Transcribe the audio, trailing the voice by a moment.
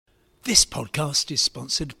This podcast is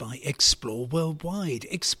sponsored by Explore Worldwide.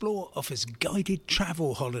 Explore offers guided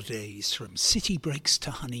travel holidays from city breaks to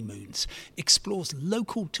honeymoons. Explore's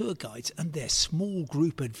local tour guides and their small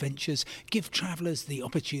group adventures give travellers the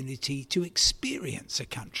opportunity to experience a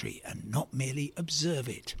country and not merely observe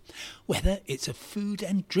it. Whether it's a food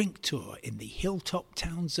and drink tour in the hilltop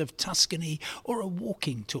towns of Tuscany or a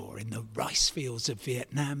walking tour in the rice fields of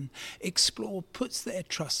Vietnam, Explore puts their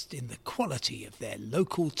trust in the quality of their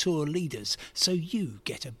local tour leaders so you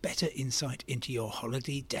get a better insight into your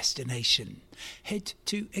holiday destination. Head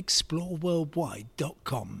to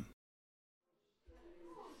exploreworldwide.com.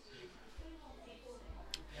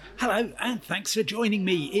 Hello and thanks for joining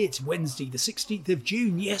me. It's Wednesday the 16th of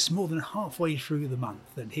June, yes, more than halfway through the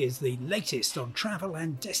month, and here's the latest on travel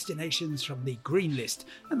and destinations from the Green List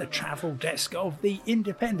and the travel desk of The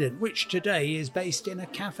Independent, which today is based in a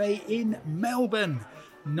cafe in Melbourne.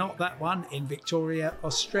 Not that one in Victoria,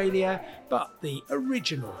 Australia, but the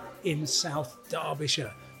original in South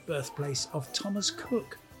Derbyshire, birthplace of Thomas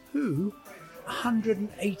Cook, who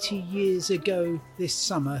 180 years ago this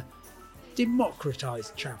summer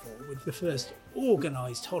democratised travel with the first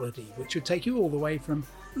organised holiday, which would take you all the way from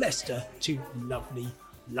Leicester to lovely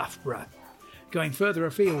Loughborough. Going further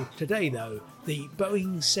afield today, though, the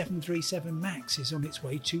Boeing 737 MAX is on its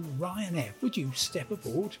way to Ryanair. Would you step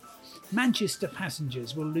aboard? Manchester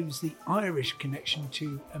passengers will lose the Irish connection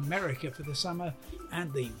to America for the summer,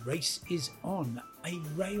 and the race is on. A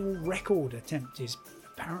rail record attempt is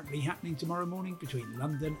apparently happening tomorrow morning between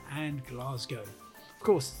London and Glasgow. Of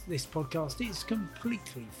course, this podcast is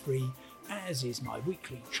completely free, as is my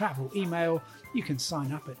weekly travel email. You can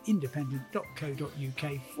sign up at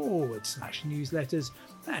independent.co.uk/newsletters,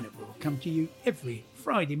 and it will come to you every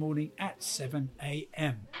Friday morning at 7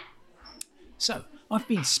 a.m. So, I've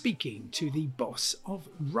been speaking to the boss of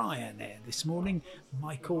Ryanair this morning,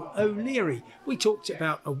 Michael O'Leary. We talked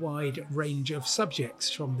about a wide range of subjects,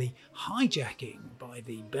 from the hijacking by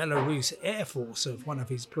the Belarus Air Force of one of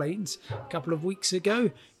his planes a couple of weeks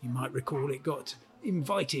ago. You might recall it got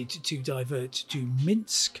invited to divert to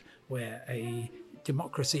Minsk, where a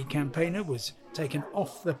democracy campaigner was taken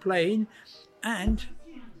off the plane, and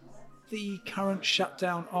the current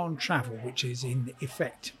shutdown on travel, which is in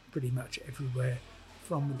effect pretty much everywhere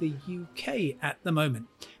from the UK at the moment.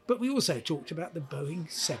 But we also talked about the Boeing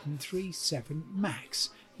 737 MAX.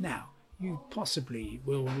 Now, you possibly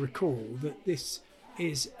will recall that this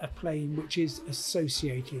is a plane which is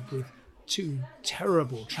associated with two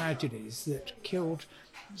terrible tragedies that killed,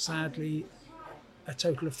 sadly, a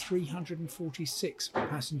total of 346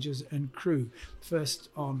 passengers and crew. First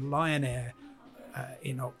on Lion Air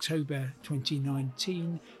in October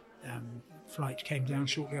 2019. Flight came down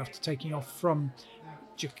shortly after taking off from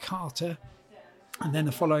Jakarta, and then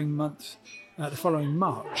the following March,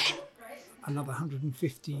 another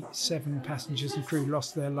 157 passengers and crew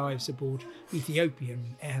lost their lives aboard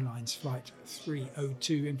Ethiopian Airlines Flight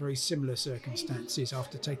 302 in very similar circumstances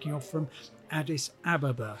after taking off from Addis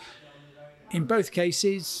Ababa. In both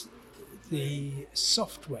cases, the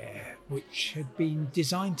software which had been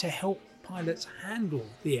designed to help pilots handle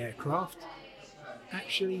the aircraft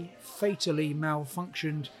actually fatally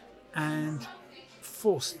malfunctioned and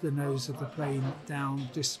forced the nose of the plane down,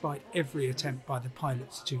 despite every attempt by the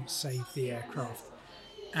pilots to save the aircraft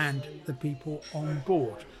and the people on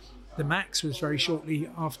board. The MAX was very shortly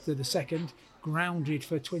after the second grounded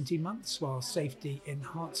for 20 months while safety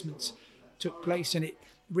enhancements took place, and it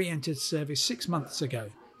re-entered service 6 months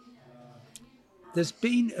ago. There's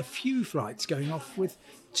been a few flights going off with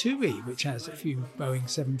TUI, which has a few Boeing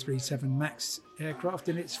 737 MAX aircraft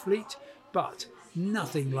in its fleet, but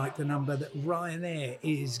nothing like the number that Ryanair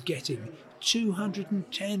is getting.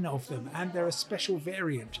 210 of them, and they're a special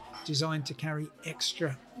variant designed to carry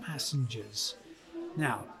extra passengers.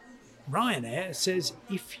 Now, Ryanair says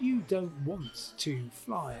if you don't want to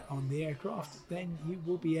fly on the aircraft, then you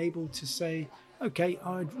will be able to say, OK,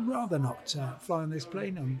 I'd rather not fly on this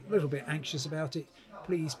plane. I'm a little bit anxious about it.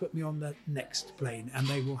 Please put me on the next plane. And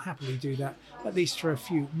they will happily do that, at least for a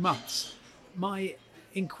few months. My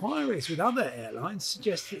inquiries with other airlines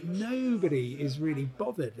suggest that nobody is really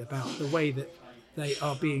bothered about the way that they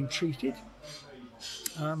are being treated,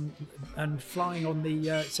 and flying on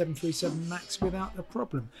the 737 MAX without a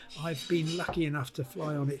problem. I've been lucky enough to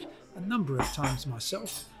fly on it a number of times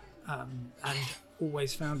myself, and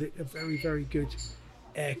always found it a very, very good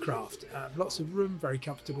aircraft. Lots of room, very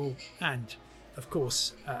comfortable, and of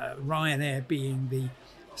course Ryanair being the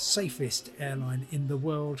safest airline in the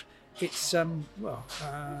world, it's I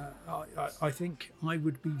think I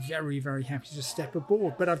would be very, very happy to step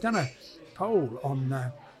aboard. But I've done a poll on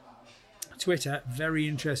Twitter, very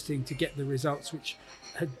interesting to get the results, which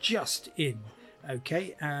are just in.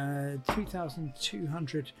 Okay,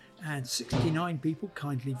 2,269 people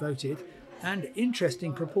kindly voted, and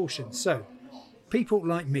interesting proportions. So, people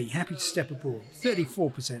like me, happy to step aboard,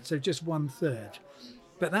 34%, so just 1/3.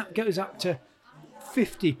 But that goes up to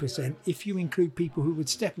 50% if you include people who would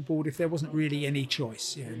step aboard if there wasn't really any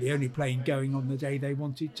choice. You know, the only plane going on the day they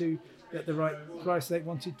wanted to, at the right price they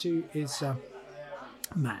wanted to, is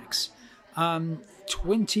Max.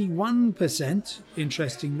 21%,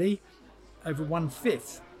 interestingly, over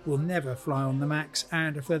 1/5 will never fly on the Max,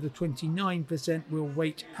 and a further 29% will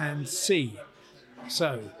wait and see.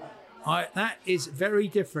 So that is very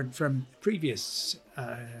different from previous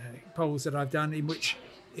polls that I've done, in which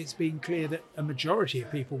it's been clear that a majority of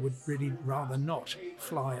people would really rather not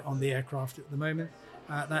fly on the aircraft at the moment.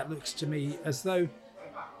 That looks to me as though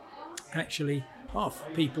actually half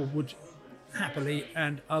people would happily,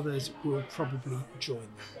 and others will probably join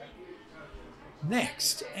them.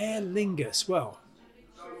 Next, Aer Lingus. Well,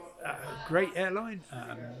 great airline,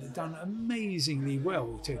 done amazingly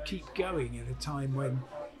well to keep going at a time when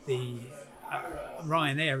the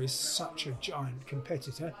Ryanair is such a giant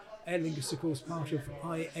competitor. Aer Lingus, of course, part of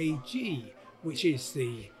IAG, which is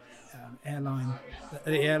the airline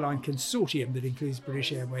consortium that includes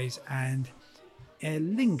British Airways and Aer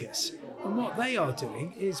Lingus. And what they are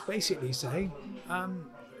doing is basically saying,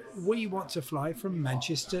 we want to fly from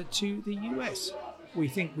Manchester to the US. We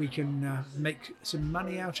think we can make some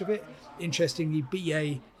money out of it. Interestingly,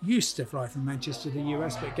 BA used to fly from Manchester to the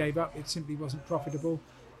US but gave up. It simply wasn't profitable.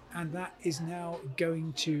 And that is now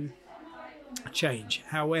going to change.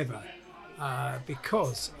 However,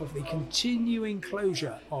 because of the continuing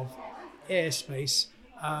closure of airspace,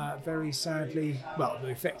 very sadly, well,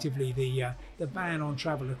 effectively the ban on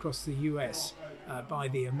travel across the US by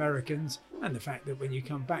the Americans, and the fact that when you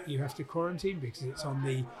come back you have to quarantine because it's on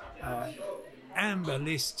the amber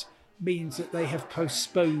list, means that they have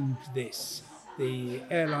postponed this. The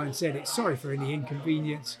airline said it's sorry for any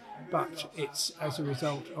inconvenience, but it's as a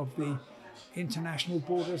result of the international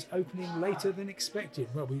borders opening later than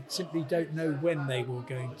expected. Well, we simply don't know when they were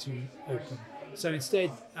going to open. So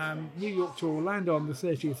instead, New York to Orlando on the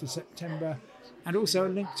 30th of September, and also a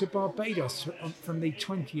link to Barbados from the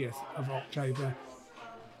 20th of October.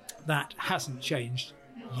 That hasn't changed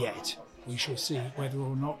yet. We shall see whether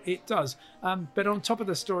or not it does. But on top of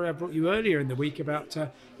the story I brought you earlier in the week about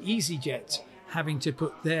EasyJet having to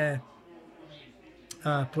put their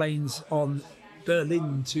planes on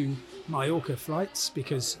Berlin to Mallorca flights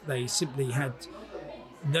because they simply had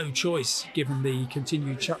no choice given the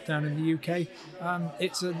continued shutdown in the UK,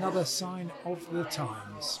 it's another sign of the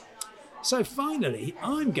times. So finally,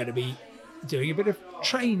 I'm going to be doing a bit of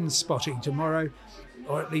train spotting tomorrow,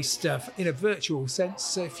 or at least in a virtual sense.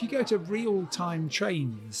 So if you go to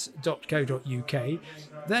realtimetrains.co.uk,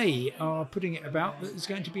 they are putting it about that there's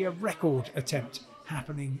going to be a record attempt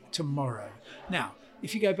happening tomorrow. Now,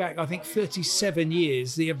 if you go back, I think 37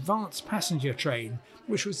 years, the advanced passenger train,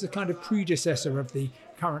 which was the kind of predecessor of the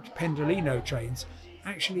current Pendolino trains,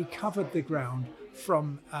 actually covered the ground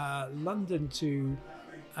from London to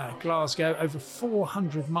Glasgow, over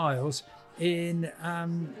 400 miles in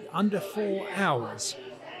under 4 hours.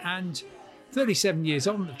 And 37 years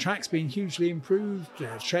on, the track's been hugely improved,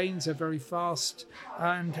 trains are very fast,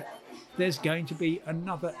 and there's going to be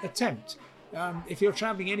another attempt. If you're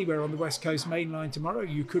travelling anywhere on the West Coast Main Line tomorrow,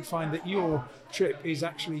 you could find that your trip is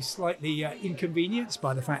actually slightly inconvenienced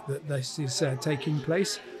by the fact that this is taking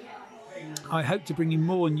place. I hope to bring you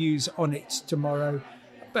more news on it tomorrow,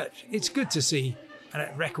 but it's good to see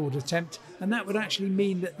a record attempt, and that would actually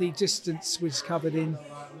mean that the distance was covered in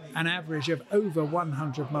an average of over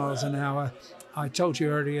 100 miles an hour. I told you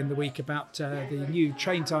earlier in the week about the new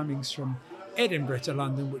train timings from Edinburgh to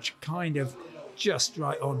London, which kind of just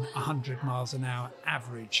right on 100 miles an hour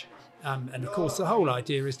average. And of course, the whole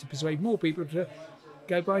idea is to persuade more people to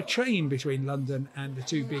go by train between London and the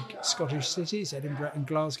two big Scottish cities, Edinburgh and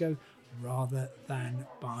Glasgow, rather than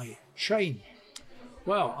by train.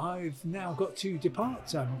 Well, I've now got to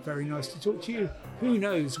depart. Very nice to talk to you. Who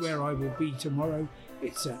knows where I will be tomorrow?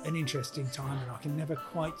 It's an interesting time and I can never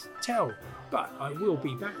quite tell. But I will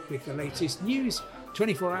be back with the latest news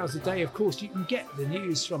 24 hours a day. Of course, you can get the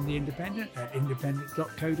news from The Independent at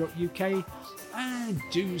independent.co.uk, and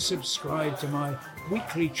do subscribe to my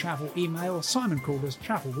weekly travel email, Simon Calder's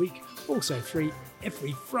Travel Week, also free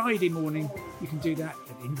every Friday morning. You can do that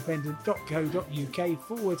at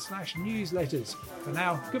independent.co.uk/newsletters. For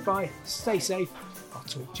now, goodbye, stay safe, I'll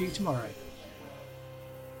talk to you tomorrow.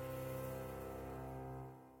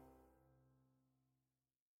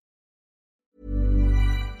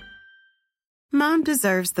 Mom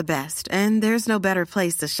deserves the best, and there's no better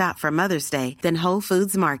place to shop for Mother's Day than Whole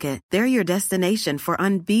Foods Market. They're your destination for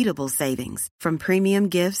unbeatable savings, from premium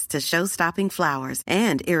gifts to show-stopping flowers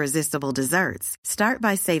and irresistible desserts. Start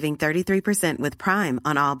by saving 33% with Prime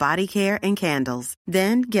on all body care and candles.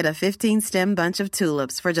 Then get a 15-stem bunch of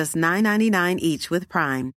tulips for just $9.99 each with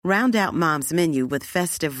Prime. Round out Mom's menu with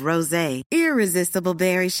festive rosé, irresistible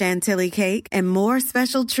berry chantilly cake, and more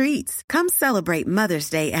special treats. Come celebrate Mother's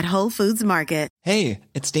Day at Whole Foods Market. Hey,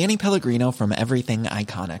 it's Danny Pellegrino from Everything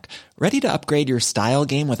Iconic. Ready to upgrade your style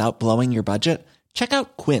game without blowing your budget? Check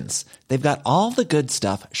out Quince. They've got all the good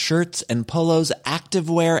stuff, shirts and polos,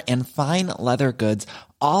 activewear, and fine leather goods,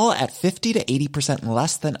 all at 50 to 80%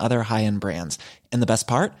 less than other high-end brands. And the best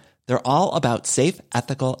part? They're all about safe,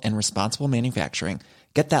 ethical, and responsible manufacturing.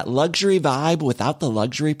 Get that luxury vibe without the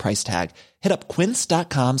luxury price tag. Hit up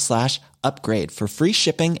quince.com/upgrade for free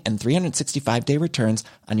shipping and 365-day returns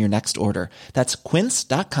on your next order. That's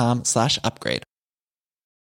quince.com/upgrade.